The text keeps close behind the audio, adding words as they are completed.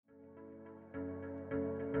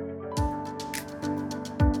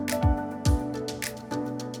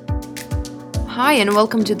Hi, and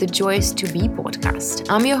welcome to the Joyous to Be podcast.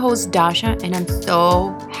 I'm your host, Dasha, and I'm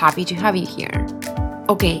so happy to have you here.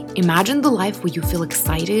 Okay, imagine the life where you feel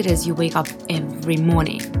excited as you wake up every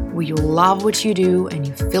morning, where you love what you do and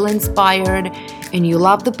you feel inspired, and you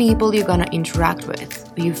love the people you're gonna interact with,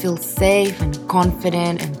 where you feel safe and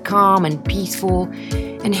confident and calm and peaceful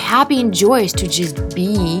and happy and joyous to just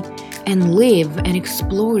be and live and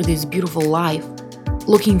explore this beautiful life.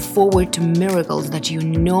 Looking forward to miracles that you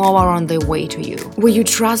know are on their way to you, where you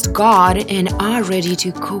trust God and are ready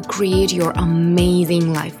to co-create your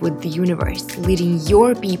amazing life with the universe, leading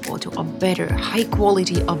your people to a better,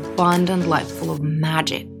 high-quality, abundant life full of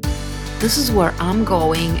magic. This is where I'm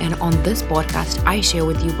going, and on this podcast, I share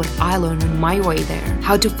with you what I learned on my way there.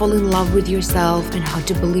 How to fall in love with yourself and how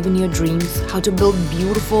to believe in your dreams. How to build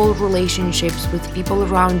beautiful relationships with people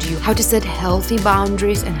around you. How to set healthy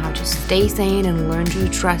boundaries and how to stay sane and learn to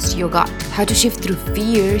trust your gut. How to shift through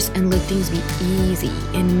fears and let things be easy.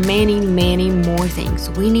 And many, many more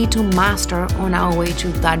things we need to master on our way to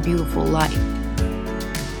that beautiful life.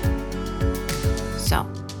 So,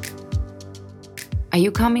 are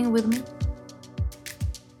you coming with me?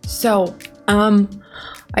 So,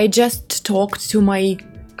 I just talked to my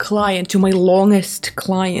client, to my longest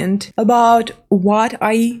client, about what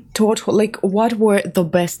I taught her, like what were the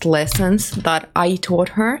best lessons that I taught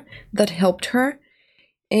her that helped her.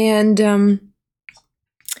 And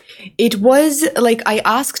it was like I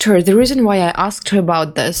asked her, the reason why I asked her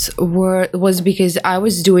about this was because I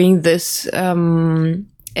was doing this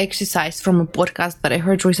exercise from a podcast that I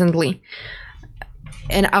heard recently.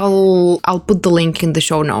 And I'll put the link in the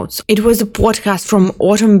show notes. It was a podcast from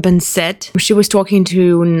Autumn Bensett. She was talking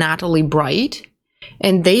to Natalie Bright,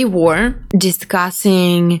 and they were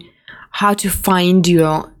discussing how to find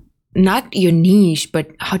not your niche, but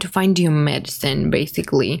how to find your medicine,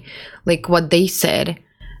 basically. Like what they said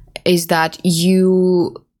is that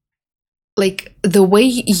the way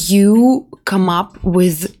you come up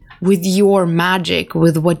with your magic,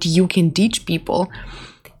 with what you can teach people,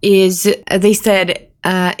 is they said,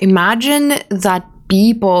 imagine that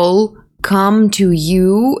people come to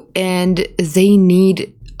you and they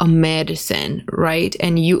need a medicine, right?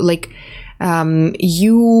 And you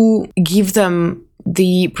you give them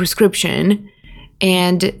the prescription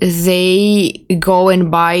and they go and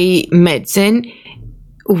buy medicine,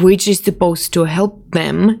 which is supposed to help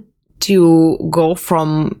them to go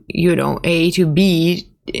from, A to B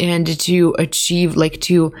and to achieve,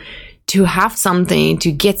 to have something,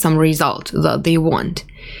 to get some result that they want.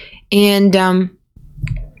 And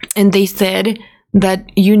they said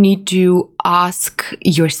that you need to ask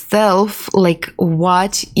yourself,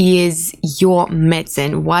 what is your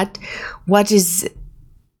medicine? What is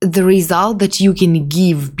the result that you can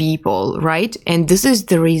give people, right? And this is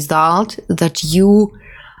the result that you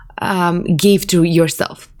gave to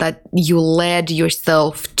yourself, that you led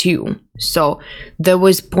yourself to. So there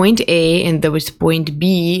was point A and there was point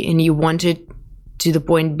B, and you wanted to the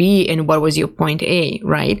point B, and what was your point A,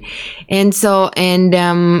 right? And so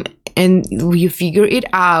and you figure it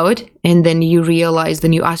out, and then you realize,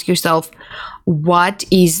 then you ask yourself, what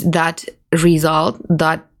is that result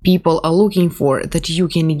that people are looking for that you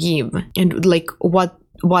can give, and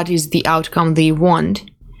what is the outcome they want?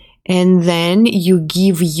 And then you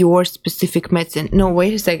give your specific medicine. No,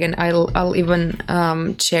 wait a second. I'll even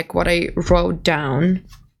check what I wrote down,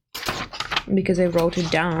 because I wrote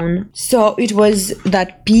it down. So it was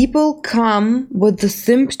that people come with the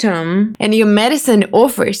symptom, and your medicine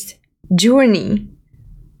offers journey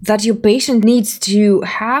that your patient needs to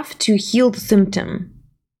have to heal the symptom.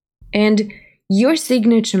 And your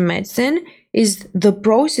signature medicine is the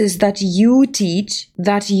process that you teach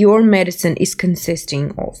that your medicine is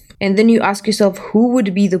consisting of. And then you ask yourself, who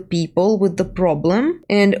would be the people with the problem,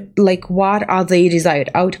 and what are their desired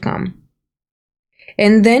outcome?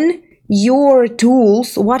 And then your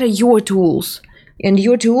tools, what are your tools? And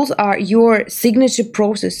your tools are your signature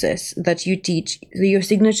processes that you teach, your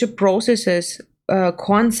signature processes,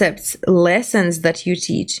 concepts, lessons that you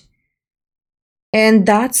teach. And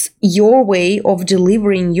that's your way of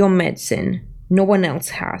delivering your medicine. No one else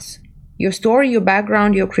has. Your story, your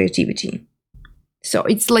background, your creativity. So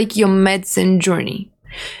it's like your medicine journey.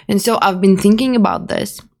 And so I've been thinking about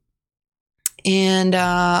this. And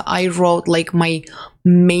I wrote my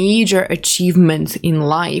major achievements in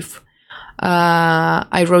life.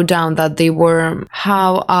 I wrote down that they were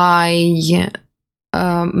how I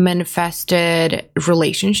manifested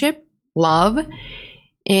relationship, love,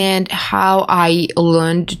 and how I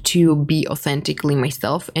learned to be authentically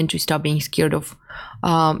myself and to stop being scared of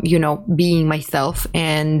being myself,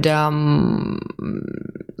 and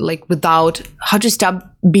like without how to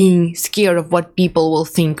stop being scared of what people will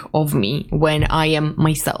think of me when I am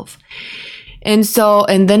myself. And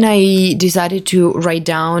then I decided to write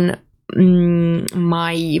down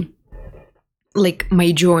my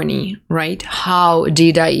journey, right? How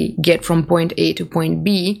did I get from point A to point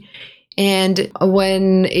B? And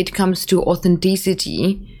when it comes to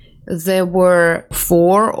authenticity, there were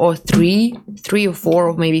three or four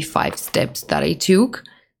or maybe 5 steps that I took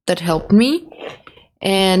that helped me.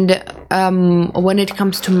 And when it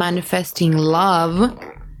comes to manifesting love,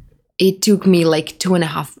 it took me like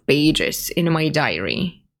 2.5 pages in my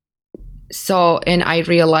diary. So, and I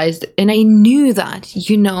realized, and I knew that,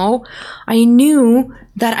 I knew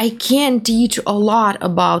that I can teach a lot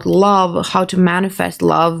about love, how to manifest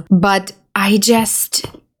love, but I just,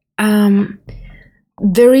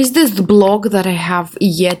 there is this block that I have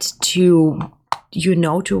yet to,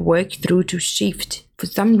 to work through, to shift. For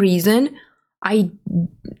some reason, I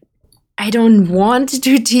don't want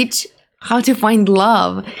to teach how to find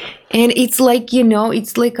love. And it's like,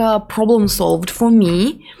 it's like a problem solved for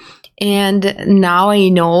me. And now I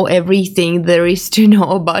know everything there is to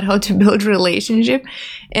know about how to build relationship.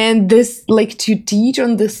 And this, like, to teach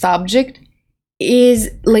on this subject is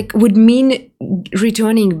like, would mean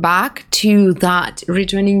returning back to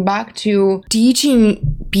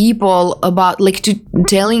teaching people about, like, to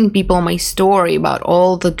telling people my story about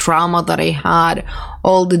all the trauma that I had,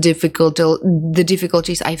 all the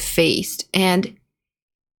difficulties I faced. And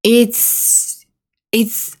it's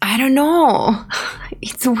I don't know.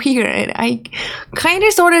 It's weird. I kind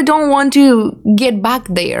of sort of don't want to get back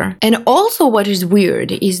there. And also what is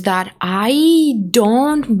weird is that I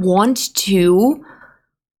don't want to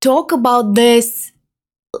talk about this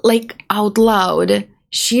like out loud,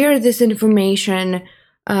 share this information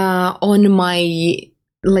on my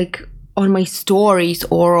stories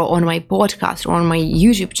or on my podcast or on my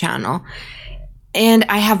YouTube channel. And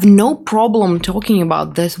I have no problem talking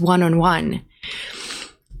about this one-on-one.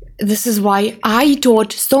 This is why I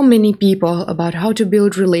taught so many people about how to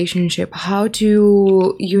build relationship, how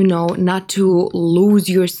to, not to lose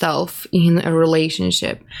yourself in a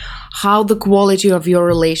relationship, how the quality of your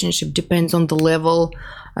relationship depends on the level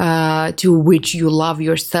to which you love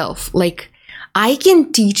yourself. Like, I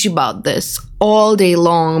can teach about this all day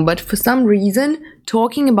long, but for some reason,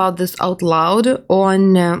 talking about this out loud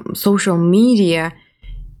on social media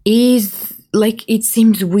is like, it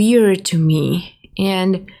seems weird to me.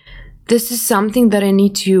 And this is something that I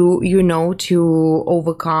need to, to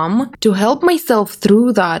overcome, to help myself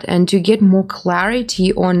through that and to get more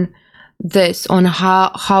clarity on this, on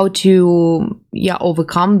how to,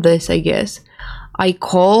 overcome this, I guess. I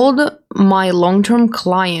called my long-term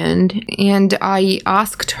client and I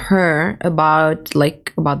asked her about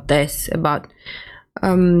this, about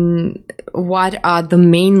what are the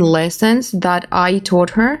main lessons that I taught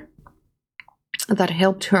her that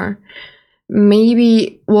helped her.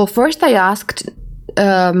 Maybe, well, first I asked,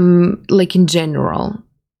 like, in general,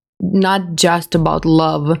 not just about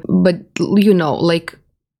love, but, like,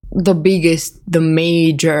 the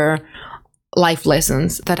major life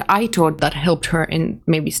lessons that I taught that helped her and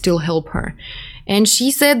maybe still help her. And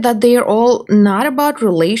she said that they are all not about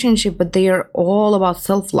relationship, but they are all about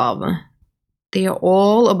self-love. They are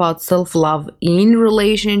all about self-love in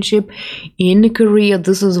relationship, in career.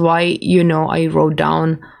 This is why, I wrote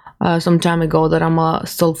down some time ago that I'm a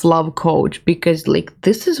self-love coach, because, like,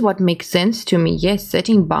 this is what makes sense to me. Yes,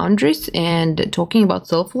 setting boundaries and talking about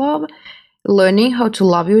self-love, learning how to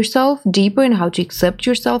love yourself deeper and how to accept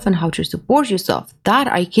yourself and how to support yourself. That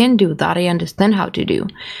I can do, that I understand how to do.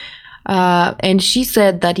 And she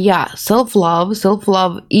said that,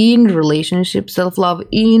 self-love in relationship, self-love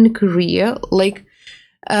in career, like,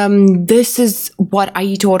 this is what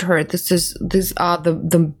I taught her. These are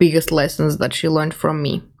the biggest lessons that she learned from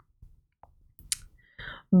me.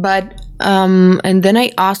 But and then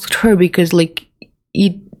I asked her, because, like,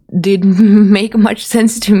 it didn't make much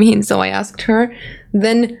sense to me, and so I asked her,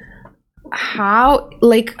 then how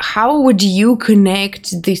would you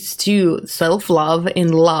connect these two, self-love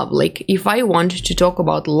and love? Like, if I wanted to talk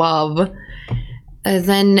about love,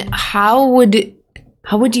 then how would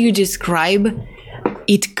you describe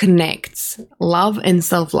it connects, love and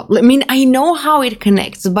self-love? I mean, I know how it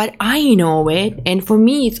connects, but I know it, and for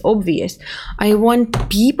me it's obvious. I want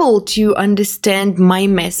people to understand my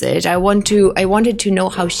message. I wanted to know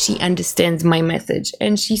how she understands my message.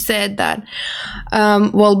 And she said that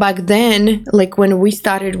back then, like, when we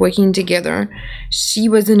started working together, she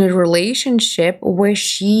was in a relationship where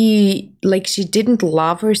she didn't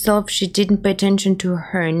love herself, she didn't pay attention to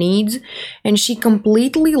her needs, and she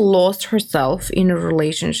completely lost herself in a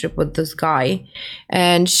relationship with this guy.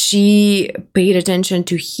 And she paid attention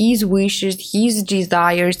to his wishes, his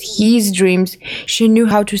desires, his dreams. She knew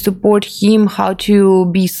how to support him, how to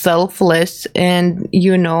be selfless, and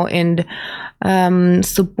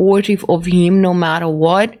supportive of him no matter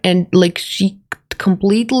what. And she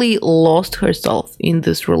completely lost herself in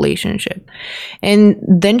this relationship. And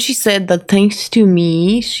then she said that thanks to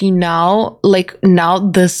me, she now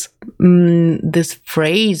this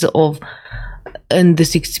phrase of and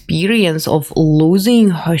this experience of losing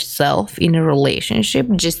herself in a relationship,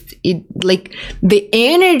 just the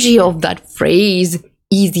energy of that phrase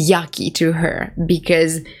is yucky to her,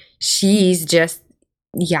 because she's just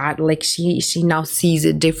she now sees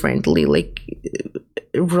it differently.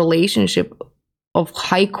 Relationship of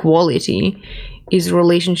high quality is a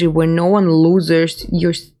relationship where no one loses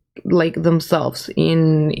themselves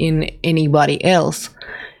in anybody else,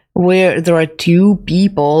 where there are two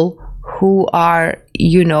people who are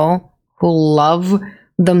who love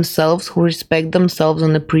themselves, who respect themselves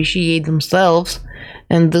and appreciate themselves.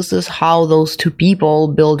 And this is how those two people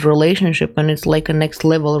build relationship. And it's like a next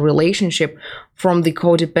level relationship from the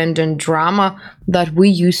codependent drama that we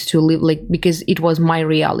used to live, because it was my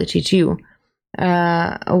reality too,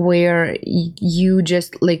 where you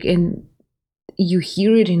just you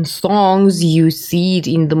hear it in songs, you see it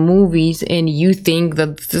in the movies, and you think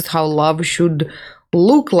that this is how love should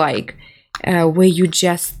look like, where you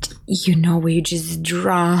just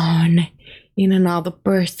drown in another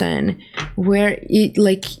person, where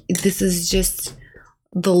this is just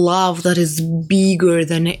the love that is bigger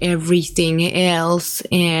than everything else,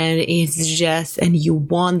 and you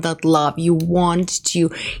want that love, you want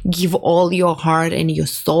to give all your heart and your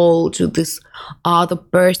soul to this other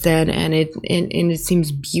person, and it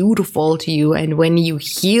seems beautiful to you. And when you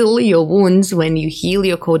heal your wounds, when you heal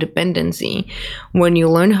your codependency, when you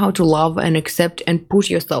learn how to love and accept and put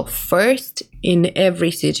yourself first in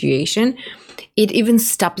every situation, it even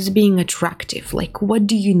stops being attractive. What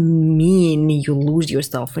do you mean you lose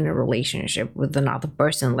yourself in a relationship with another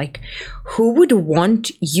person? Who would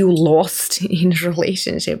want you lost in a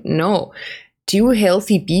relationship? No. Two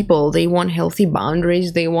healthy people, they want healthy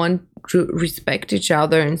boundaries, they want to respect each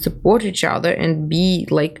other and support each other and be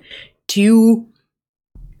two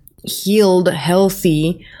healed,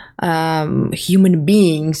 healthy human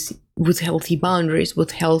beings with healthy boundaries,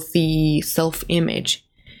 with healthy self-image.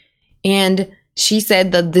 And she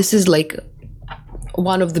said that this is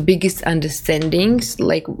one of the biggest understandings,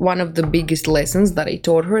 one of the biggest lessons that I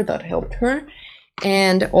taught her that helped her.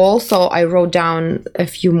 And also I wrote down a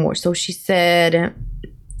few more. So she said,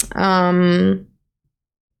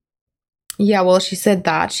 she said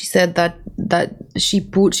that she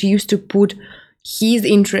used to put his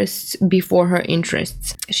interests before her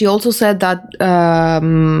interests. She also said that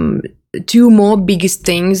two more biggest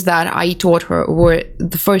things that I taught her were,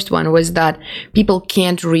 the first one was that people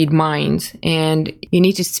can't read minds, and you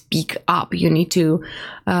need to speak up. You need to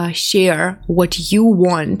share what you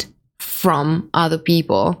want from other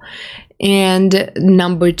people. And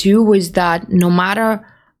number two was that no matter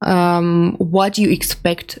what you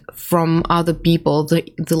expect from other people,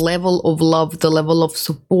 the level of love, the level of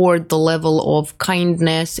support, the level of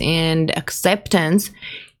kindness and acceptance,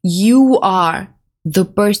 you are the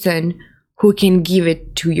person who can give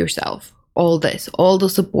it to yourself. All this, all the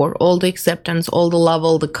support, all the acceptance, all the love,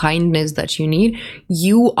 all the kindness that you need,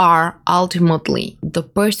 you are ultimately the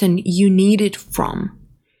person you need it from.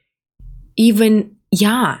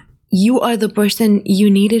 You are the person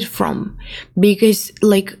you need it from, because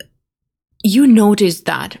you notice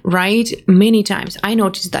that, right? Many times. I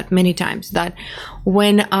noticed that many times, that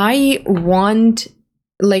when I want,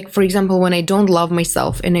 for example, when I don't love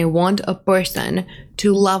myself and I want a person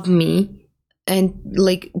to love me, and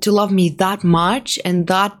to love me that much and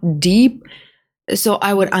that deep, so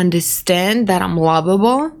I would understand that I'm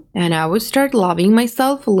lovable, and I would start loving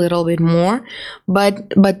myself a little bit more.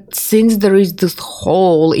 But since there is this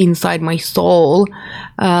hole inside my soul,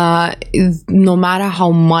 no matter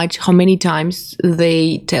how many times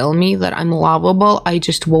they tell me that I'm lovable, I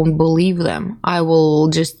just won't believe them. I will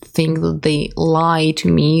just think that they lie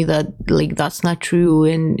to me, that that's not true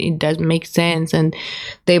and it doesn't make sense, and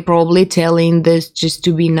they're probably telling this just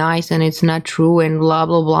to be nice and it's not true, and blah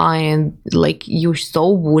blah blah, and you're so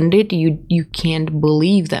wounded you can't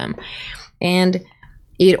believe them. And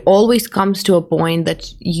it always comes to a point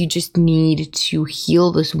that you just need to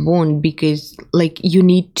heal this wound, because you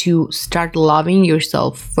need to start loving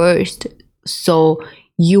yourself first, so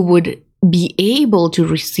you would be able to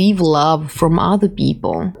receive love from other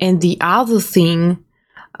people. And the other thing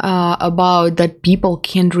about that people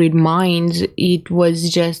can't read minds, it was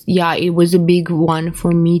just, yeah, it was a big one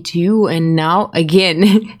for me too. And now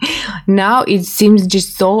again, now it seems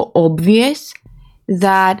just so obvious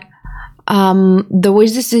that there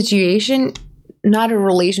was a situation, not a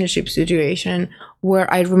relationship situation,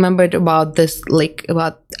 where I remembered about this, like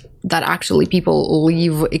about that actually people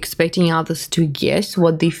leave expecting others to guess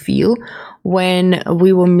what they feel, when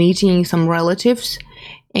we were meeting some relatives,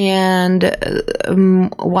 and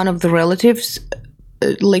one of the relatives,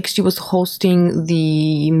 like she was hosting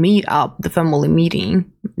the meetup, the family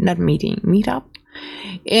meetup,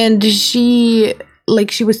 and she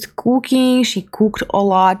was cooking. She cooked a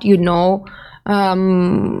lot,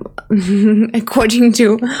 according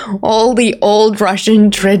to all the old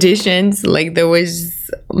Russian traditions. Like there were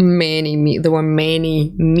many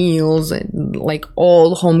meals, and like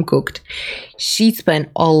all home cooked. She spent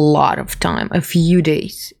a lot of time, a few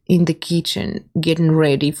days in the kitchen getting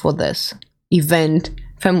ready for this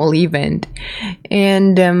family event.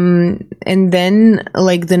 And then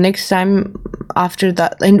like the next time after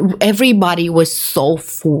that, and everybody was so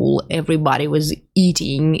full, everybody was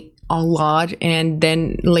eating a lot, and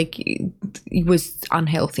then like it was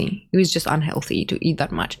unhealthy. It was just unhealthy to eat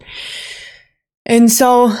that much. And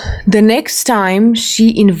so the next time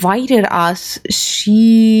she invited us,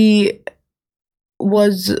 she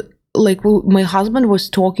was like, my husband was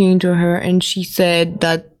talking to her, and she said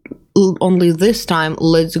that only this time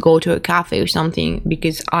let's go to a cafe or something,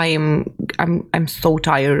 because I'm so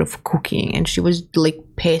tired of cooking. And she was like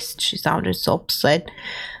pissed. She sounded so upset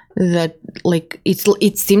that like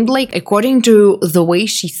it seemed like, according to the way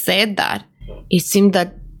she said that, it seemed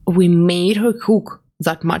that we made her cook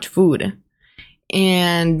that much food,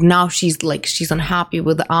 and now she's unhappy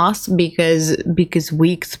with us because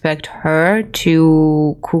we expect her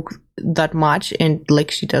to cook that much, and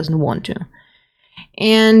like she doesn't want to.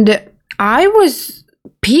 And I was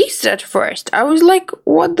pissed at first. I was like,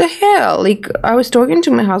 what the hell? Like, I was talking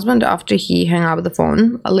to my husband after he hung up the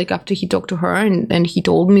phone, like after he talked to her, and he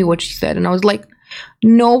told me what she said. And I was like,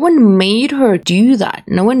 no one made her do that.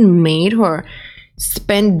 No one made her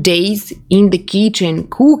spend days in the kitchen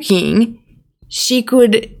cooking. She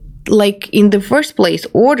could, like, in the first place,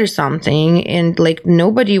 order something, and like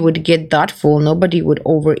nobody would get that full, nobody would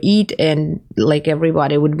overeat, and like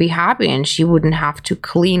everybody would be happy, and she wouldn't have to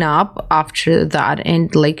clean up after that,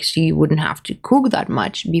 and like she wouldn't have to cook that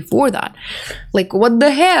much before that. Like, what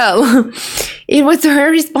the hell? It was her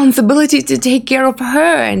responsibility to take care of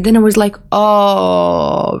her. And then I was like,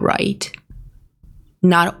 oh, right,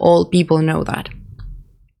 not all people know that.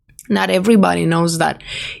 Not everybody knows that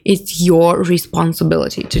it's your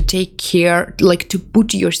responsibility to take care, like to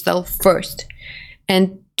put yourself first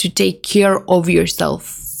and to take care of yourself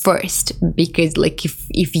first, because like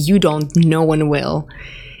if you don't, no one will.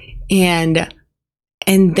 And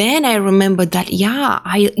then I remembered that, yeah,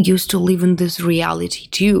 I used to live in this reality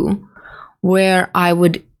too, where I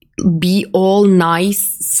would be all nice,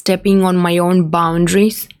 stepping on my own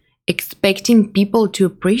boundaries, expecting people to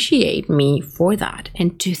appreciate me for that,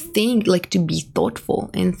 and to think, like, to be thoughtful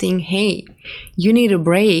and think, hey, you need a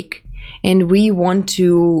break, and we want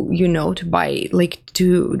to, to buy, like,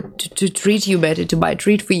 to treat you better, to buy a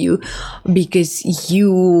treat for you, because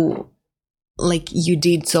you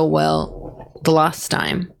did so well the last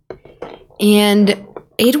time. And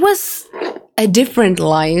it was a different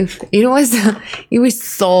life. It was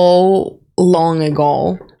so long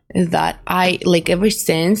ago that I, like, ever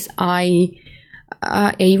since I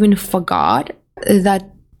even forgot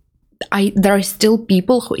that there are still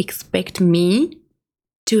people who expect me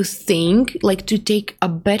to think, like, to take a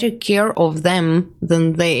better care of them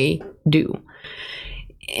than they do.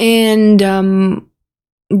 And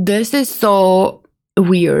this is so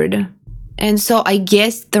weird. And so I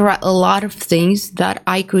guess there are a lot of things that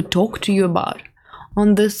I could talk to you about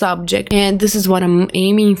on this subject, and this is what I'm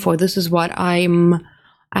aiming for. This is what I'm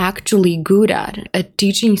actually good at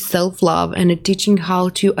teaching self-love, and at teaching how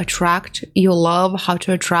to attract your love, how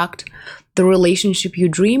to attract the relationship you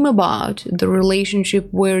dream about, the relationship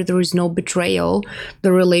where there is no betrayal,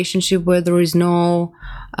 the relationship where there is no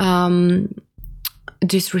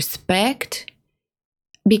disrespect,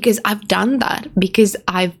 because I've done that, because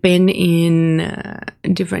I've been in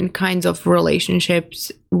different kinds of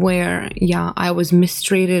relationships where, yeah, I was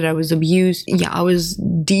mistreated, I was abused, yeah, I was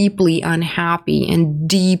deeply unhappy and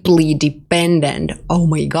deeply dependent. Oh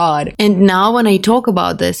my God. And now when I talk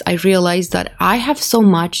about this, I realize that I have so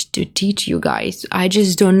much to teach you guys. I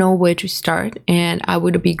just don't know where to start, and I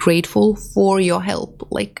would be grateful for your help.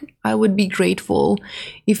 Like, I would be grateful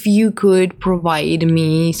if you could provide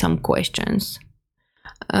me some questions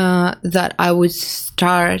that I would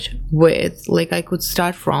start with, like I could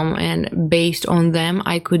start from, and based on them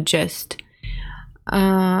I could just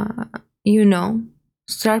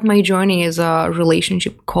start my journey as a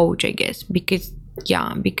relationship coach, I guess, because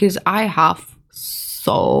I have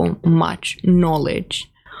so much knowledge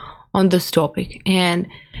on this topic. And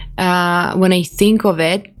when I think of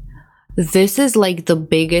it, this is like the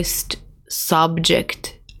biggest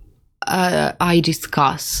subject I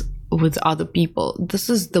discuss with other people. This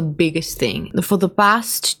is the biggest thing. For the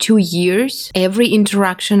past 2 years, every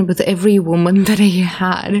interaction with every woman that I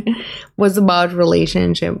had was about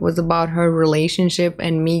relationship, was about her relationship,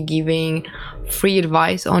 and me giving free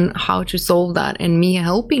advice on how to solve that, and me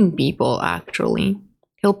helping people, actually.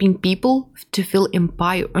 Helping people to feel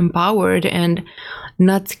empowered and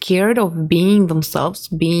not scared of being themselves,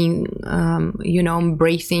 being,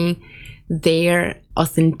 embracing their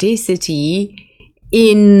authenticity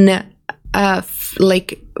in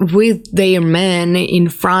with their men, in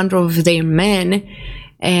front of their men,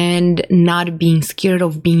 and not being scared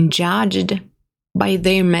of being judged by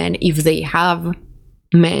their men if they have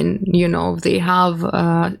men, if they have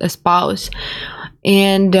a spouse,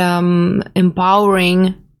 and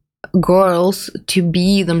empowering girls to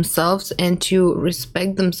be themselves and to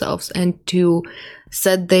respect themselves and to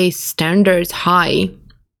set their standards high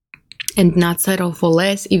and not settle for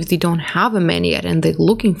less if they don't have a man yet and they're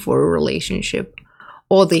looking for a relationship,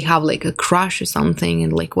 or they have like a crush or something,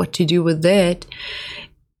 and like what to do with it.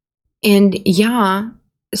 And yeah,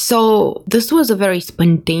 so this was a very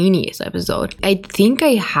spontaneous episode. I think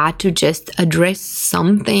I had to just address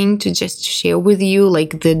something to just share with you,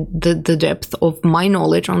 like the depth of my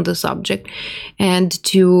knowledge on the subject, and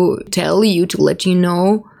to tell you, to let you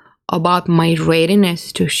know about my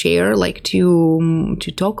readiness to share, like to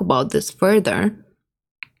talk about this further.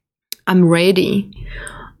 I'm ready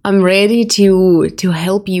to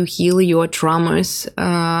help you heal your traumas,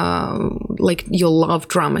 like your love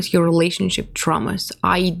traumas, your relationship traumas.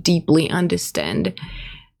 I deeply understand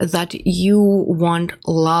that you want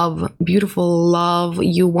love, beautiful love.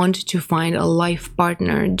 You want to find a life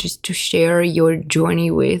partner just to share your journey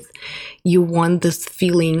with. You want this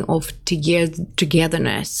feeling of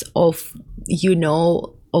togetherness, of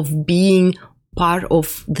being part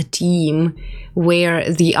of the team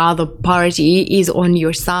where the other party is on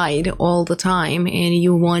your side all the time, and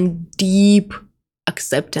you want deep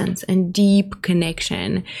acceptance and deep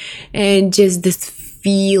connection, and just this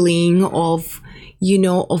feeling of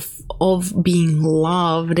being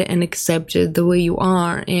loved and accepted the way you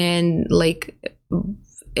are, and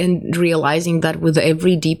realizing that with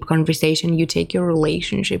every deep conversation you take your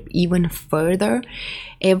relationship even further.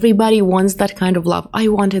 Everybody wants that kind of love. I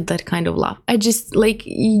wanted that kind of love. I just, like,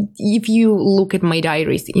 if you look at my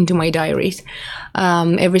diaries,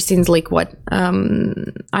 ever since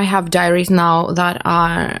I have diaries now that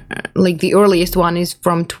are like, the earliest one is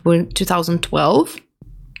from 2012,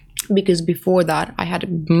 because before that I had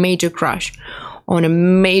a major crush on a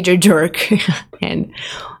major jerk and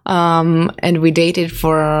we dated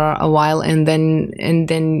for a while, and then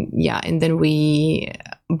we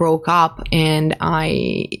broke up, and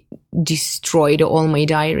I destroyed all my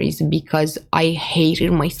diaries because I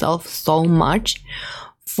hated myself so much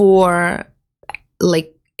for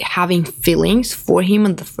like having feelings for him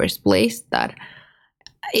in the first place, that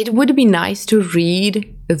it would be nice to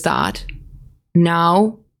read that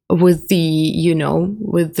now with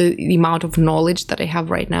the amount of knowledge that I have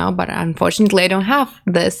right now, but unfortunately I don't have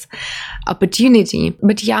this opportunity.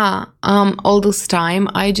 But yeah, all this time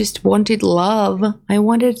I just wanted love. I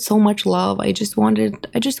wanted so much love. I just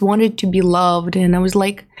wanted to be loved, and I was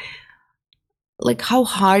like how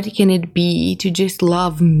hard can it be to just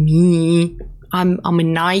love me? I'm a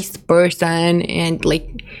nice person, and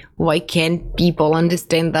like, why can't people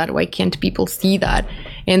understand that? Why can't people see that?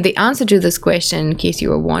 And the answer to this question, in case you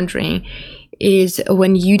were wondering, is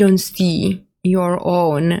when you don't see your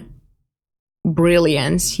own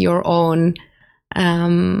brilliance, your own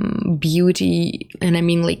beauty, and I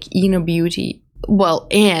mean like inner beauty, well,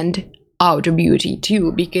 and outer beauty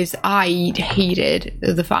too, because I hated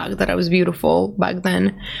the fact that I was beautiful back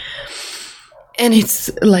then. And it's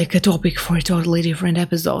like a topic for a totally different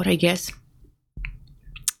episode, I guess.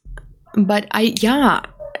 But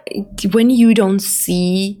when you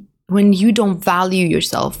don't value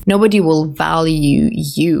yourself, nobody will value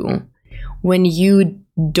you. When you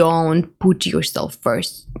don't put yourself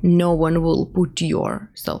first, no one will put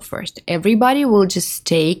yourself first. Everybody will just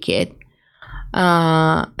take it.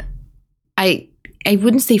 I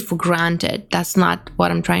wouldn't say for granted. That's not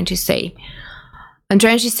what I'm trying to say. I'm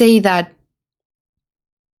trying to say that,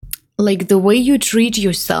 like, the way you treat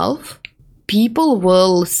yourself, people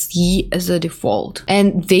will see as a default,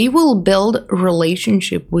 and they will build a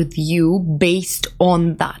relationship with you based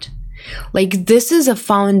on that. Like, this is a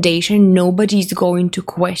foundation nobody's going to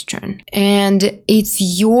question, and it's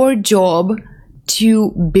your job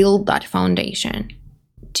to build that foundation,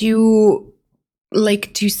 to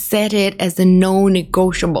set it as a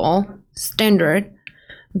non-negotiable standard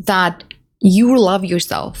that you love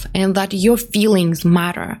yourself, and that your feelings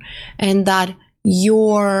matter, and that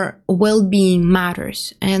your well-being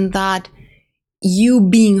matters, and that you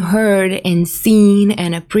being heard and seen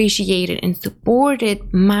and appreciated and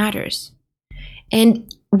supported matters.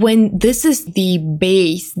 And when this is the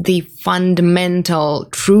base, the fundamental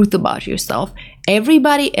truth about yourself,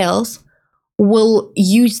 everybody else will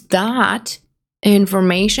use that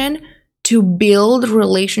information to build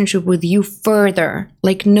relationship with you further.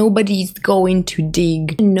 Like, nobody's going to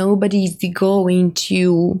dig, nobody's going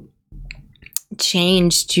to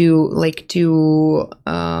change to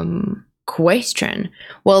question.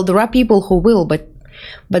 Well, there are people who will, but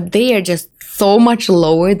they are just so much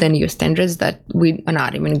lower than your standards that we are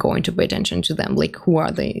not even going to pay attention to them. Like, who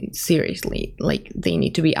are they? Seriously, like, they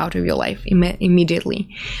need to be out of your life immediately.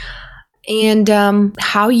 And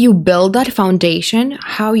how you build that foundation,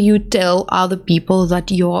 how you tell other people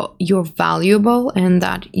that you're valuable, and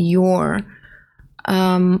that your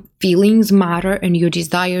feelings matter, and your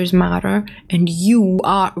desires matter, and you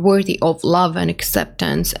are worthy of love and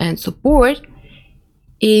acceptance and support,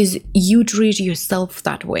 is you treat yourself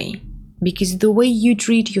that way. Because the way you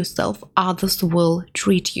treat yourself, others will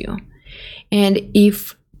treat you. And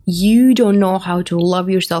if you don't know how to love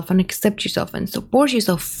yourself and accept yourself and support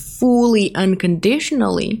yourself fully,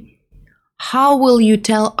 unconditionally, how will you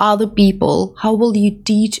tell other people? How will you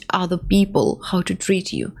teach other people how to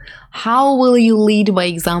treat you? How will you lead by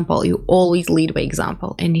example? You always lead by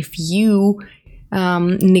example. And if you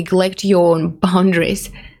neglect your own boundaries,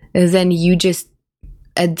 then you just,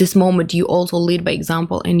 at this moment, you also lead by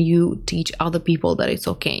example, and you teach other people that it's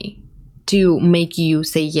okay to make you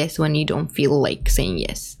say yes when you don't feel like saying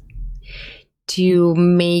yes, to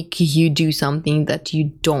make you do something that you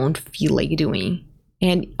don't feel like doing.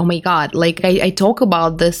 And oh my God, like, I talk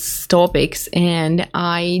about these topics, and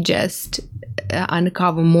I just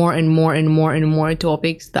uncover more and more and more and more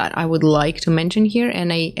topics that I would like to mention here.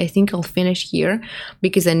 And I think I'll finish here,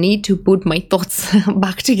 because I need to put my thoughts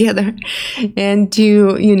back together, and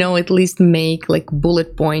to, at least make like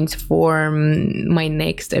bullet points for my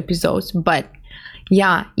next episodes. But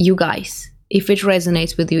yeah, you guys, if it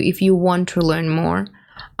resonates with you, if you want to learn more,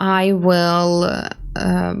 I will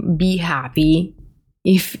be happy.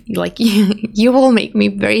 If, like, you will make me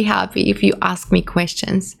very happy if you ask me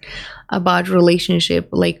questions about relationship,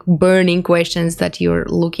 like burning questions that you're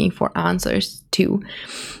looking for answers to.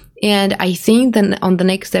 And I think then on the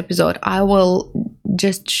next episode, I will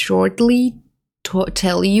just shortly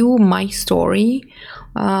tell you my story,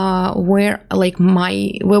 where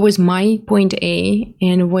was my point A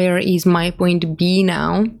and where is my point B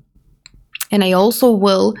now. And I also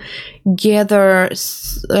will gather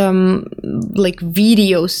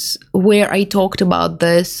videos where I talked about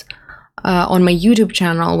this on my YouTube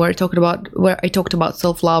channel, where I talked about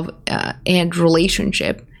self-love and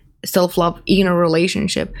relationship, self-love in a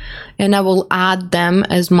relationship, and I will add them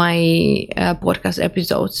as my podcast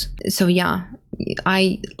episodes. So yeah,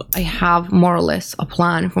 I have more or less a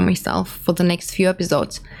plan for myself for the next few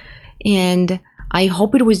episodes, and I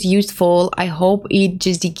hope it was useful. I hope it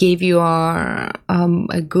just gave you a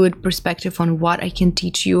good perspective on what I can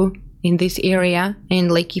teach you in this area.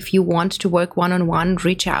 And like, if you want to work one-on-one,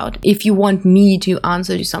 reach out. If you want me to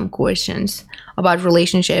answer some questions about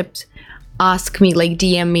relationships, ask me, like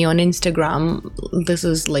DM me on Instagram. This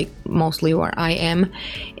is like mostly where I am.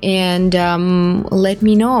 And let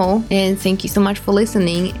me know. And thank you so much for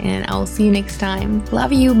listening. And I'll see you next time.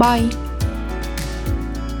 Love you. Bye.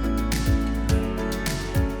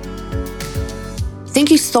 Thank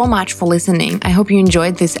you so much for listening. I hope you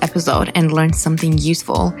enjoyed this episode and learned something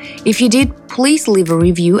useful. If you did, please leave a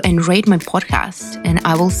review and rate my podcast, and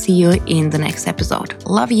I will see you in the next episode.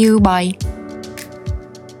 Love you. Bye.